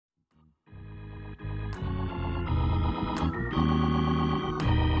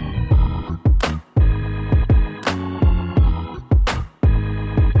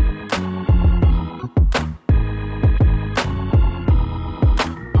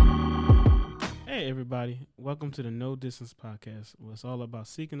Hey, everybody. Welcome to the No Distance Podcast, where it's all about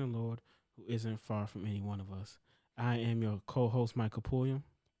seeking the Lord who isn't far from any one of us. I am your co host, Michael Pulliam.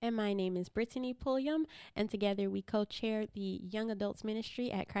 And my name is Brittany Pulliam, and together we co-chair the Young Adults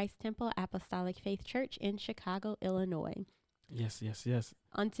Ministry at Christ Temple Apostolic Faith Church in Chicago, Illinois. Yes.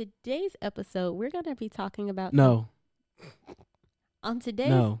 On today's episode, we're going to be talking about... No.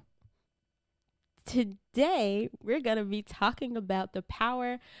 Today, we're going to be talking about the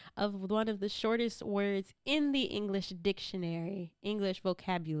power of one of the shortest words in the English dictionary, English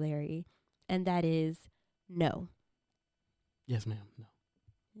vocabulary, and that is no. Yes, ma'am. No.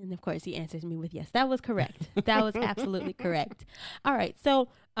 And of course, he answers me with yes. That was correct. That was absolutely correct. All right. So,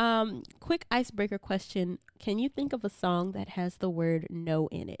 quick icebreaker question. Can you think of a song that has the word no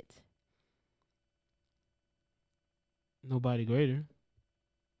in it? Nobody greater.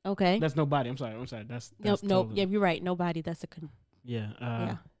 Okay. That's Nobody. I'm sorry. That's Nope. totally. Yeah, you're right. Nobody. That's a Yeah.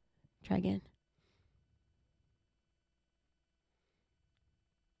 yeah. Try again.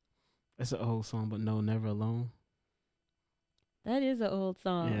 It's an old song, but no, Never Alone. That is an old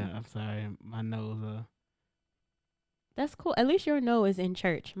song. Yeah, I'm sorry. My nose. That's cool. At least your no is in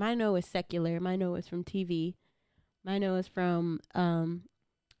church. My no is secular. My no is from TV. My no is from a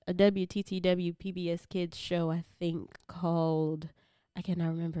WTTW PBS Kids show, I think, called, I cannot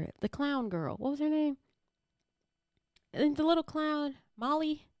remember it. The Clown Girl. What was her name? And the little clown,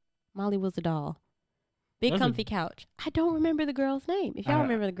 Molly. Molly was a doll. Big Comfy Couch. I don't remember the girl's name. If y'all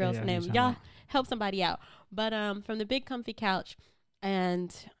remember the girl's name, y'all help somebody out. But from the Big Comfy Couch,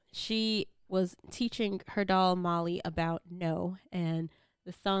 and she was teaching her doll Molly about no, and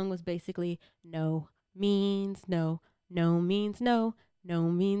the song was basically no means no, no means no, no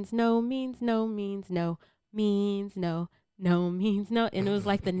means no means no means no means no, no means no, and it was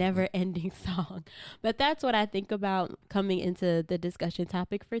like the never-ending song. But that's what I think about coming into the discussion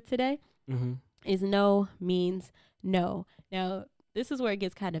topic for today. Mm-hmm. Is no means no. Now, this is where it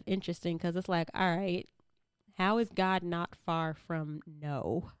gets kind of interesting because it's like, all right, how is God not far from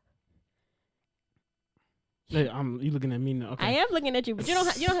no? Hey, you looking at me now? Okay. I am looking at you, but you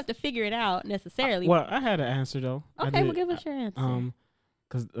don't have to figure it out necessarily. Well, I had an answer though. Okay, well, give us your answer.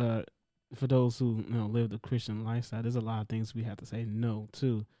 Because for those who live the Christian lifestyle, there's a lot of things we have to say no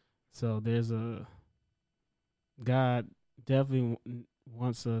to. So there's God definitely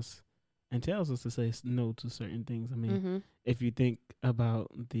wants us and tells us to say no to certain things. I mean, if you think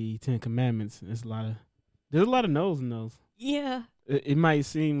about the 10 Commandments, there's a lot of no's in those. Yeah. It might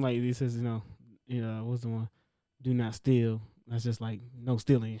seem like he says, what's the one? Do not steal. That's just like no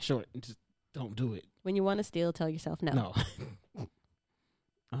stealing in short. Just don't do it. When you want to steal, tell yourself no. No.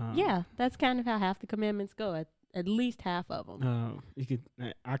 Yeah, that's kind of how half the commandments go. At least half of them.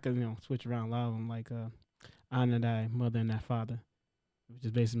 I could switch around a lot of them, like honor thy mother and thy father, which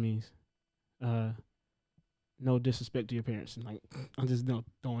just basically means no disrespect to your parents. And like I'm just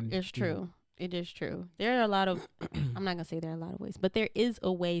throwing. It's true. It is true. There are a lot of. I'm not gonna say there are a lot of ways, but there is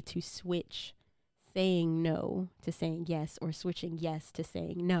a way to switch saying no to saying yes, or switching yes to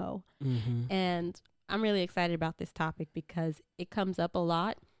saying no. Mm-hmm. And I'm really excited about this topic because it comes up a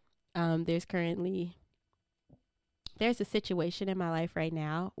lot. There's a situation in my life right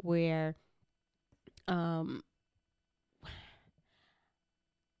now where I'm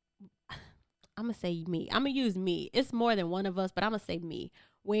going to say me. I'm going to use me. It's more than one of us, but I'm going to say me.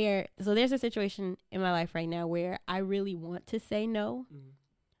 So there's a situation in my life right now where I really want to say no. Mm-hmm.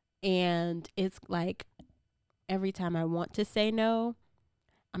 And it's like every time I want to say no,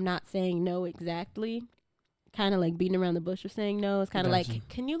 I'm not saying no exactly. Kind of like beating around the bush of saying no. It's kind of like,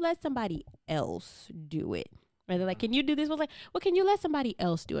 can you let somebody else do it? Or they're like, can you do this? Well, can you let somebody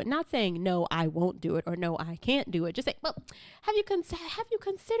else do it? Not saying no, I won't do it, or no, I can't do it. Just say, well, have you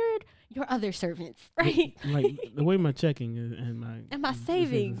considered your other servants, right? Like the way my checking and my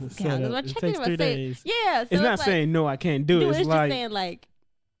savings account. My checking takes 3 days. Yeah, so it's not saying no, I can't do it. It's like, just saying like,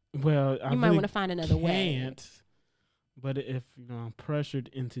 well, I you might want to find another way. But if I'm pressured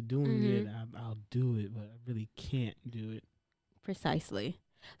into doing it, I'll do it. But I really can't do it. Precisely.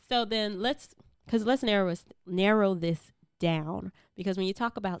 So then let's narrow this down, because when you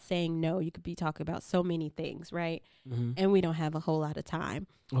talk about saying no, you could be talking about so many things, right? Mm-hmm. And we don't have a whole lot of time.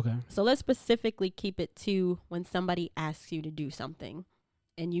 Okay. So let's specifically keep it to when somebody asks you to do something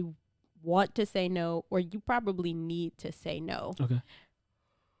and you want to say no, or you probably need to say no. Okay.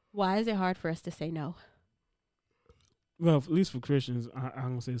 Why is it hard for us to say no? Well, at least for Christians, I'm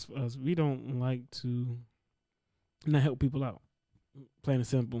going to say this for us. We don't like to not help people out. Plain and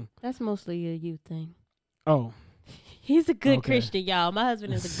simple. That's mostly a you thing. Oh. He's a good Christian, y'all. My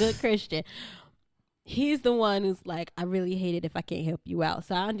husband is a good Christian. he's the one who's like, I really hate it if I can't help you out.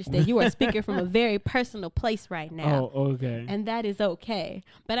 So I understand you are speaking from a very personal place right now. Oh, okay. And that is okay.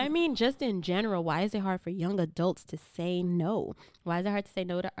 But I mean, just in general, why is it hard for young adults to say no? Why is it hard to say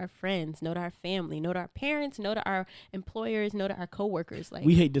no to our friends, no to our family, no to our parents, no to our employers, no to our coworkers? Like,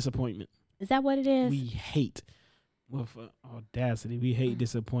 we hate disappointment. Is that what it is? We hate, with audacity, we hate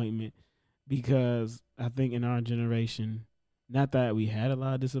disappointment, because I think in our generation, not that we had a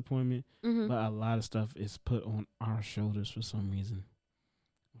lot of disappointment, but a lot of stuff is put on our shoulders for some reason.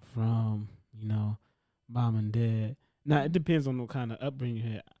 From, mom and dad. Now, it depends on what kind of upbringing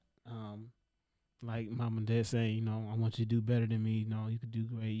you had. Like mom and dad saying, I want you to do better than me. You can do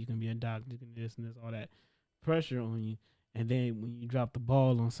great. You can be a doctor. You can this and this, all that pressure on you. And then when you drop the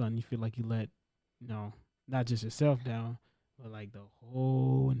ball on something, you feel like you let, not just yourself down, but like the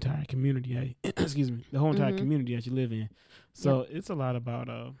whole entire community, excuse me, the whole entire community that you live in. So it's a lot about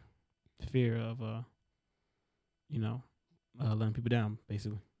fear of, letting people down,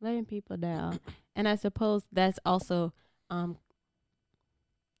 basically. Letting people down. And I suppose that's also, you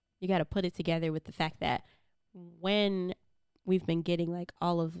got to put it together with the fact that when we've been getting like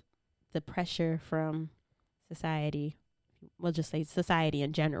all of the pressure from society, we'll just say society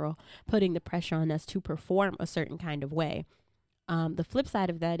in general, putting the pressure on us to perform a certain kind of way. The flip side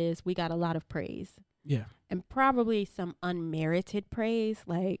of that is we got a lot of praise. Yeah. And probably some unmerited praise.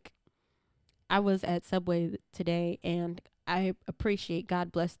 Like, I was at Subway today, and I appreciate,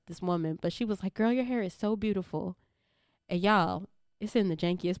 God bless this woman, but she was like, girl, your hair is so beautiful. And y'all, it's in the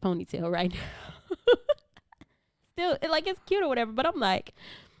jankiest ponytail right now. Still, it's cute or whatever, but I'm like,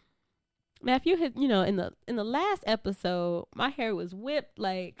 man, if you had, in the last episode, my hair was whipped,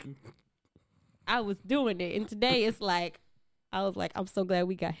 like I was doing it. And today it's like, I was like, I'm so glad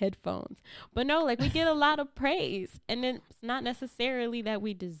we got headphones. But no, like, we get a lot of praise. And then it's not necessarily that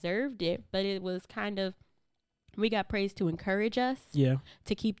we deserved it, but it was kind of, we got praise to encourage us. Yeah.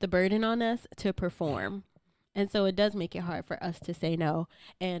 To keep the burden on us to perform. And so it does make it hard for us to say no.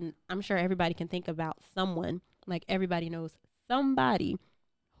 And I'm sure everybody can think about someone, like everybody knows somebody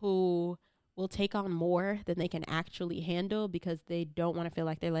who will take on more than they can actually handle because they don't want to feel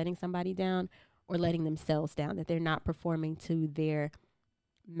like they're letting somebody down or letting themselves down, that they're not performing to their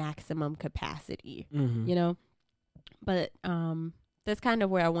maximum capacity, But that's kind of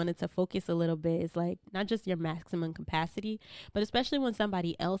where I wanted to focus a little bit, is like not just your maximum capacity, but especially when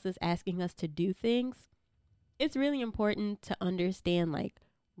somebody else is asking us to do things, it's really important to understand like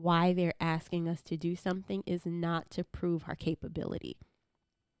why they're asking us to do something is not to prove our capability.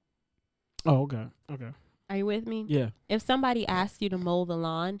 Oh, okay. Okay. Are you with me? Yeah. If somebody asks you to mow the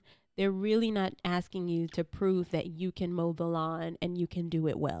lawn, they're really not asking you to prove that you can mow the lawn and you can do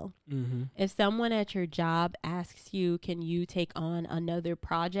it well. Mm-hmm. If someone at your job asks you, can you take on another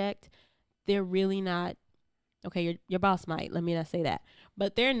project? They're really not, okay, your boss might, let me not say that.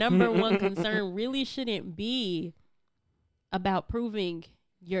 But their number one concern really shouldn't be about proving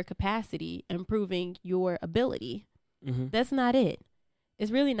your capacity and proving your ability. Mm-hmm. That's not it.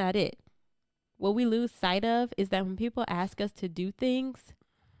 It's really not it. What we lose sight of is that when people ask us to do things,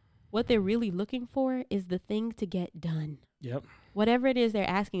 what they're really looking for is the thing to get done. Yep. Whatever it is they're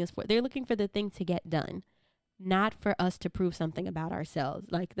asking us for, they're looking for the thing to get done, not for us to prove something about ourselves.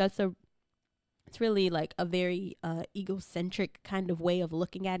 Like it's really like a very egocentric kind of way of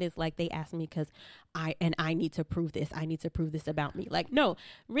looking at it. Is like they ask me because I need to prove this. I need to prove this about me. Like, no,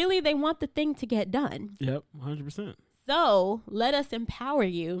 really, they want the thing to get done. Yep, 100%. So let us empower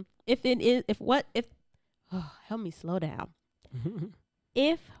you. Help me slow down.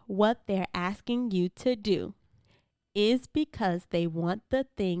 If what they're asking you to do is because they want the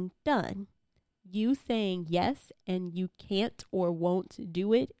thing done, you saying yes and you can't or won't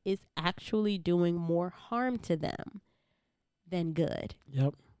do it is actually doing more harm to them than good.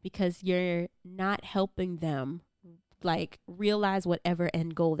 Yep. Because you're not helping them like realize whatever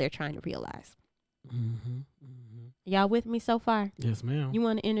end goal they're trying to realize. Mm-hmm. Mm-hmm. Y'all with me so far? Yes, ma'am. You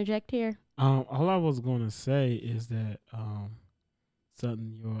want to interject here? All I was going to say is that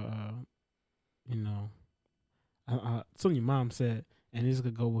something something your mom said, and this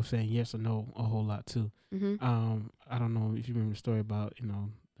could go with saying yes or no a whole lot too. Mm-hmm. I don't know if you remember the story about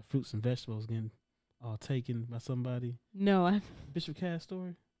the fruits and vegetables getting all taken by somebody. No, Bishop Cass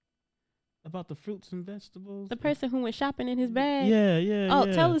story about the fruits and vegetables. The person who went shopping in his bag. Yeah.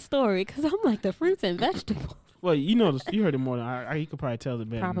 Oh, tell the story, because I'm like the fruits and vegetables. Well, you heard it more than I. You could probably tell it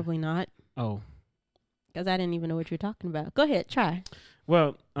better. Probably not. Oh, because I didn't even know what you're talking about. Go ahead, try.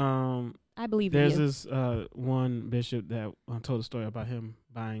 Well, I believe there's you. this one bishop that told a story about him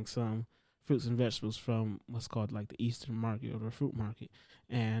buying some fruits and vegetables from what's called like the Eastern market or the fruit market.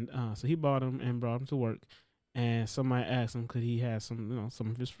 And so he bought them and brought them to work. And somebody asked him, could he have some, some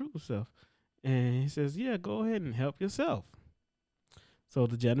of his fruit stuff? And he says, yeah, go ahead and help yourself. So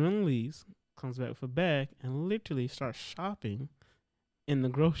the gentleman leaves, comes back with a bag, and literally starts shopping in the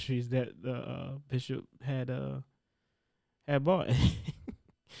groceries that the bishop had bought.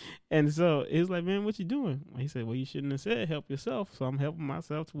 And so it was like, man, what you doing? He said, well, you shouldn't have said help yourself. So I'm helping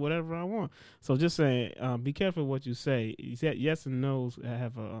myself to whatever I want. So just saying, be careful what you say. You said yes and no's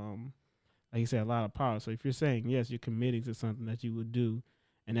have like you said, a lot of power. So if you're saying yes, you're committing to something that you would do,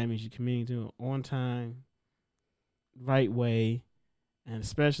 and that means you're committing to it on time, right way, and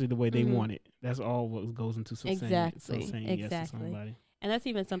especially the way they want it. That's all what goes into saying yes to somebody. And that's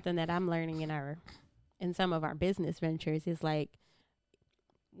even something that I'm learning in some of our business ventures is like,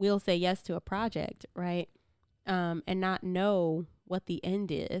 we'll say yes to a project, right? And not know what the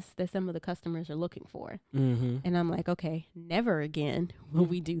end is that some of the customers are looking for. Mm-hmm. And I'm like, okay, never again will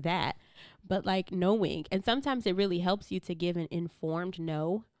we do that. But like knowing, and sometimes it really helps you to give an informed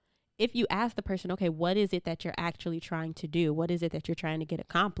no. If you ask the person, okay, what is it that you're actually trying to do? What is it that you're trying to get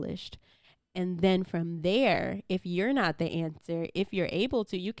accomplished? And then from there, if you're not the answer, if you're able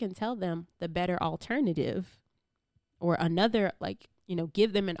to, you can tell them the better alternative or another, like,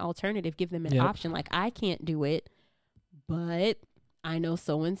 give them an alternative, give them an option. Like, I can't do it, but I know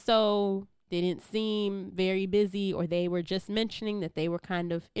so-and-so didn't seem very busy, or they were just mentioning that they were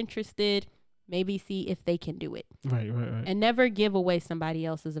kind of interested. Maybe see if they can do it. Right. And never give away somebody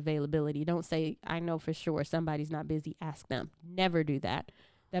else's availability. Don't say, I know for sure somebody's not busy. Ask them. Never do that.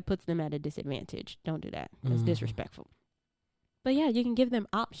 That puts them at a disadvantage. Don't do that. That's disrespectful. But yeah, you can give them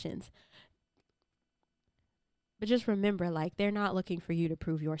options. But just remember, like, they're not looking for you to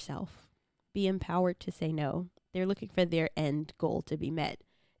prove yourself. Be empowered to say no. They're looking for their end goal to be met.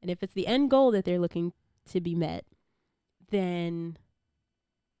 And if it's the end goal that they're looking to be met, then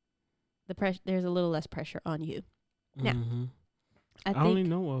there's a little less pressure on you. Now, I only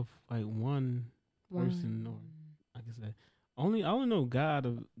know of like one person, or like I said, I only know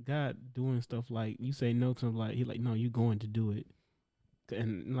God doing stuff like you say no to him, like he like, no, you're going to do it.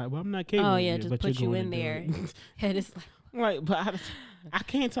 And like, well, I'm not capable. Oh yeah, of it, just but put you in there. And it's like, but I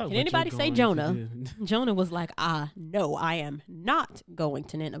can't talk. Can anybody say Jonah? Jonah was like, no, I am not going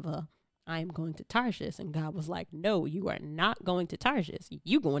to Nineveh. I am going to Tarshish. And God was like, no, you are not going to Tarshish.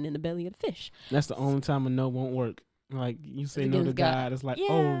 You going in the belly of the fish. That's the only time a no won't work. Like, you say no to God. It's like,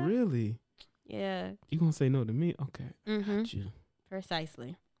 oh, really? Yeah. You gonna say no to me? Okay. Got you.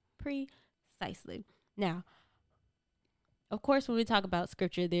 Precisely. Now, of course, when we talk about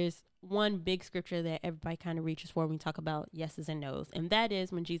scripture, there's one big scripture that everybody kind of reaches for when we talk about yeses and nos. And that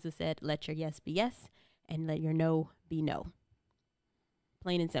is when Jesus said, let your yes be yes and let your no be no.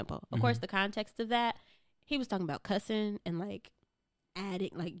 Plain and simple. Of course, the context of that, he was talking about cussing and like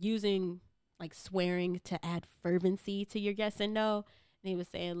adding, like using like swearing to add fervency to your yes and no. And he was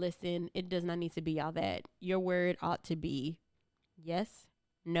saying, listen, it does not need to be all that. Your word ought to be yes,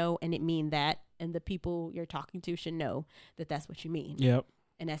 no, and it mean that. And the people you're talking to should know that that's what you mean. Yep.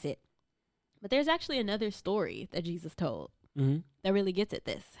 And that's it. But there's actually another story that Jesus told that really gets at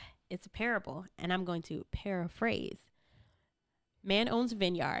this. It's a parable, and I'm going to paraphrase. Man owns a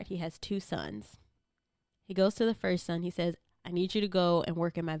vineyard. He has 2 sons. He goes to the first son. He says, I need you to go and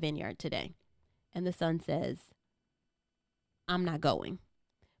work in my vineyard today. And the son says, I'm not going.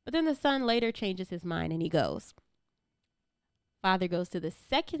 But then the son later changes his mind and he goes. Father goes to the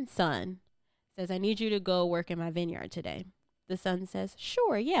second son, says, I need you to go work in my vineyard today. The son says,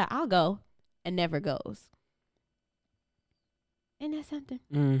 sure, yeah, I'll go, and never goes. Isn't that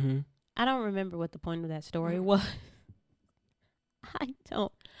something? I don't remember what the point of that story was. I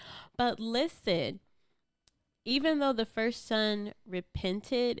don't. But listen, even though the first son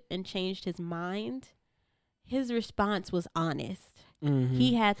repented and changed his mind, his response was honest.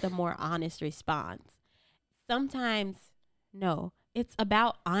 He had the more honest response. Sometimes, no, it's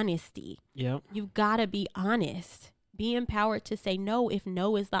about honesty. Yep. You've got to be honest. Be empowered to say no if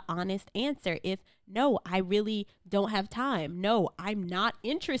no is the honest answer. If no, I really don't have time. No, I'm not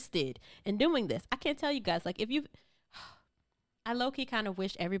interested in doing this. I can't tell you guys, like I low-key kind of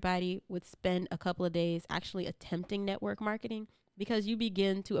wish everybody would spend a couple of days actually attempting network marketing, because you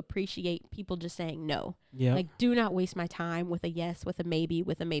begin to appreciate people just saying no. Yeah. Like, do not waste my time with a yes, with a maybe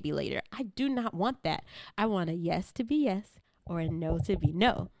later. I do not want that. I want a yes to be yes or a no to be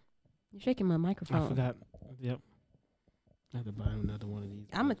no. You're shaking my microphone. I forgot. Yep. I have to buy another one of these.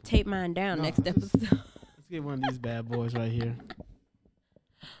 I'm going to tape mine down next episode. Let's get one of these bad boys right here.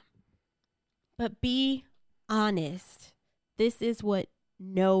 But be honest. This is what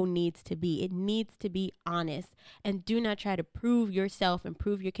no needs to be. It needs to be honest. And do not try to prove yourself and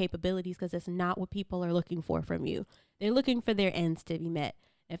prove your capabilities, because that's not what people are looking for from you. They're looking for their ends to be met.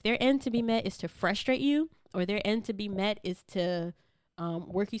 If their end to be met is to frustrate you, or their end to be met is to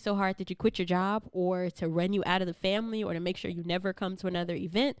work you so hard that you quit your job, or to run you out of the family, or to make sure you never come to another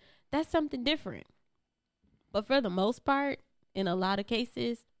event, that's something different. But for the most part, in a lot of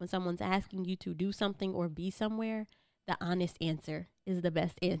cases, when someone's asking you to do something or be somewhere, the honest answer is the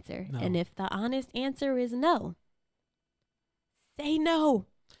best answer. No. And if the honest answer is no, say no.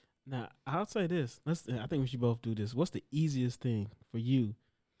 Now, I'll say this. I think we should both do this. What's the easiest thing for you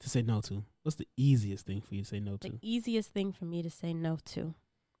to say no to? What's the easiest thing for you to say no to? The easiest thing for me to say no to.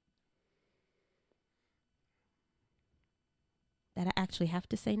 That I actually have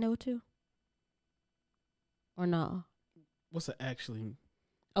to say no to? Or no? What's it actually?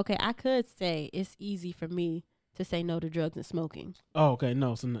 Okay, I could say it's easy for me to say no to drugs and smoking. Oh, okay.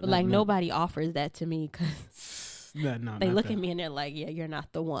 No. So but nobody offers that to me, because they look at me and they're like, yeah, you're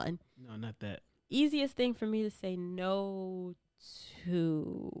not the one. No, not that. Easiest thing for me to say no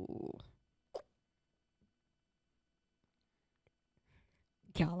to.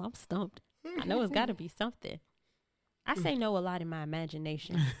 Y'all, I'm stumped. I know it's got to be something. I say no a lot in my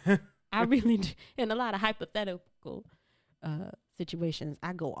imagination. I really do. In a lot of hypothetical situations,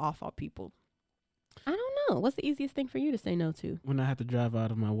 I go off on people. I don't know. What's the easiest thing for you to say no to? When I have to drive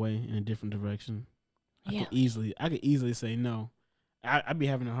out of my way in a different direction, I could easily say no. I'd be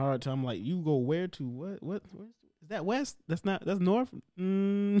having a hard time. Like, you go where to? What is that? West? That's north.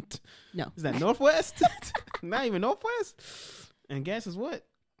 No. Is that northwest? Not even northwest. And gas is what?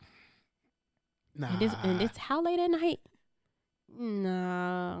 Nah. And it's how late at night?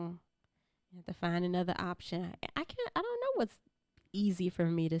 No. You have to find another option. I don't know what's easy for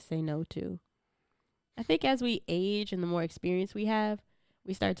me to say no to. I think as we age and the more experience we have,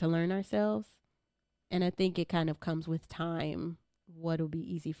 we start to learn ourselves. And I think it kind of comes with time what will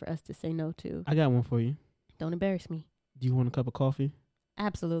be easy for us to say no to. I got one for you. Don't embarrass me. Do you want a cup of coffee?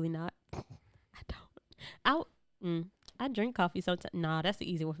 Absolutely not. I don't. I drink coffee sometimes. Nah, that's the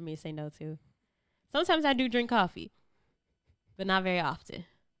easy one for me to say no to. Sometimes I do drink coffee, but not very often.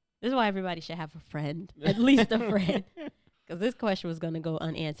 This is why everybody should have a friend, at least a friend. Because this question was going to go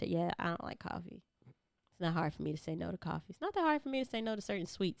unanswered. Yeah, I don't like coffee. It's not hard for me to say no to coffee. It's not that hard for me to say no to certain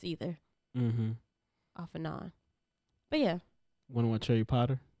sweets either. Mm-hmm. Off and on. But yeah. Want to watch Harry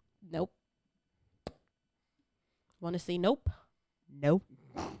Potter? Nope. Want to see Nope? Nope.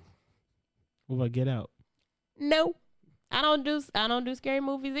 What about Get Out? Nope. I don't do scary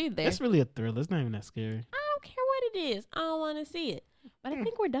movies either. That's really a thriller. It's not even that scary. I don't care what it is. I don't want to see it. But I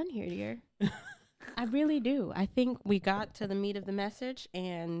think we're done here, dear. I really do. I think we got to the meat of the message,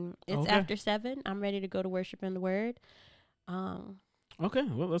 and it's after 7. I'm ready to go to worship in the Word. Okay,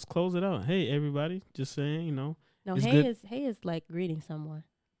 well, let's close it out. Hey, everybody. Just saying, No, hey is like greeting someone.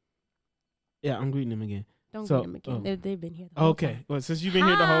 Yeah, I'm greeting them again. Don't greet them again. They've been here the whole time. Okay, well, since you've been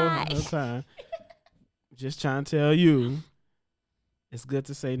here the whole time, just trying to tell you, it's good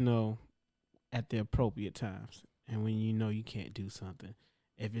to say no at the appropriate times. And when you know you can't do something,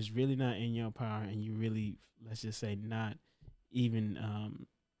 if it's really not in your power and you really, let's just say, not even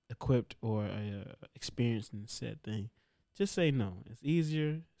equipped or experienced in said thing, just say no. It's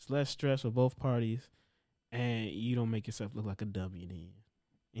easier. It's less stress for both parties, and you don't make yourself look like a dummy. Then,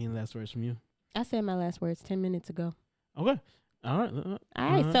 any last words from you? I said my last words 10 minutes ago. Okay. All right.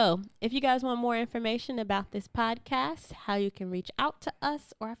 All right. So if you guys want more information about this podcast, how you can reach out to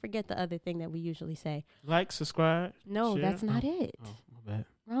us, or I forget the other thing that we usually say. Like, subscribe. No, share. That's not it. Oh, my bad.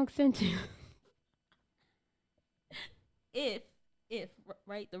 Wrong sentence. if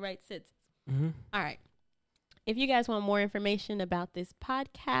write the right sentence. Mm-hmm. All right. If you guys want more information about this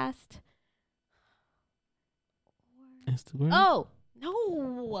podcast. Instagram. Oh,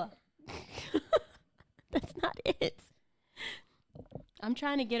 no. That's not it. I'm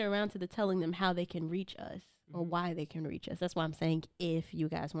trying to get around to telling them how they can reach us or why they can reach us. That's why I'm saying if you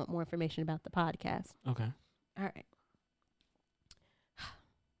guys want more information about the podcast. Okay. All right.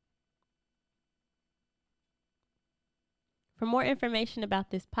 For more information about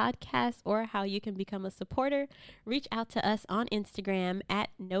this podcast or how you can become a supporter, reach out to us on Instagram at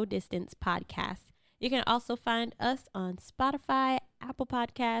No Distance Podcast. You can also find us on Spotify, Apple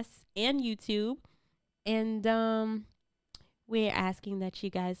Podcasts, and YouTube. And we're asking that you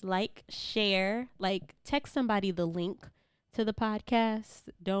guys share, text somebody the link to the podcast.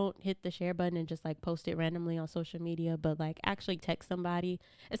 Don't hit the share button and just post it randomly on social media, but actually text somebody,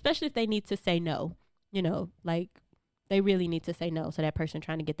 especially if they need to say no. They really need to say no to that person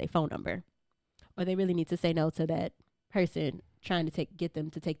trying to get their phone number, or they really need to say no to that person trying to get them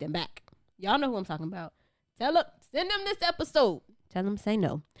to take them back. Y'all know who I'm talking about. Tell them, send them this episode. Tell them say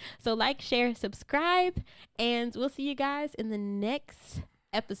no. So like, share, subscribe, and we'll see you guys in the next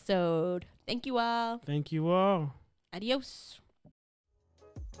episode. Thank you all. Thank you all. Adios.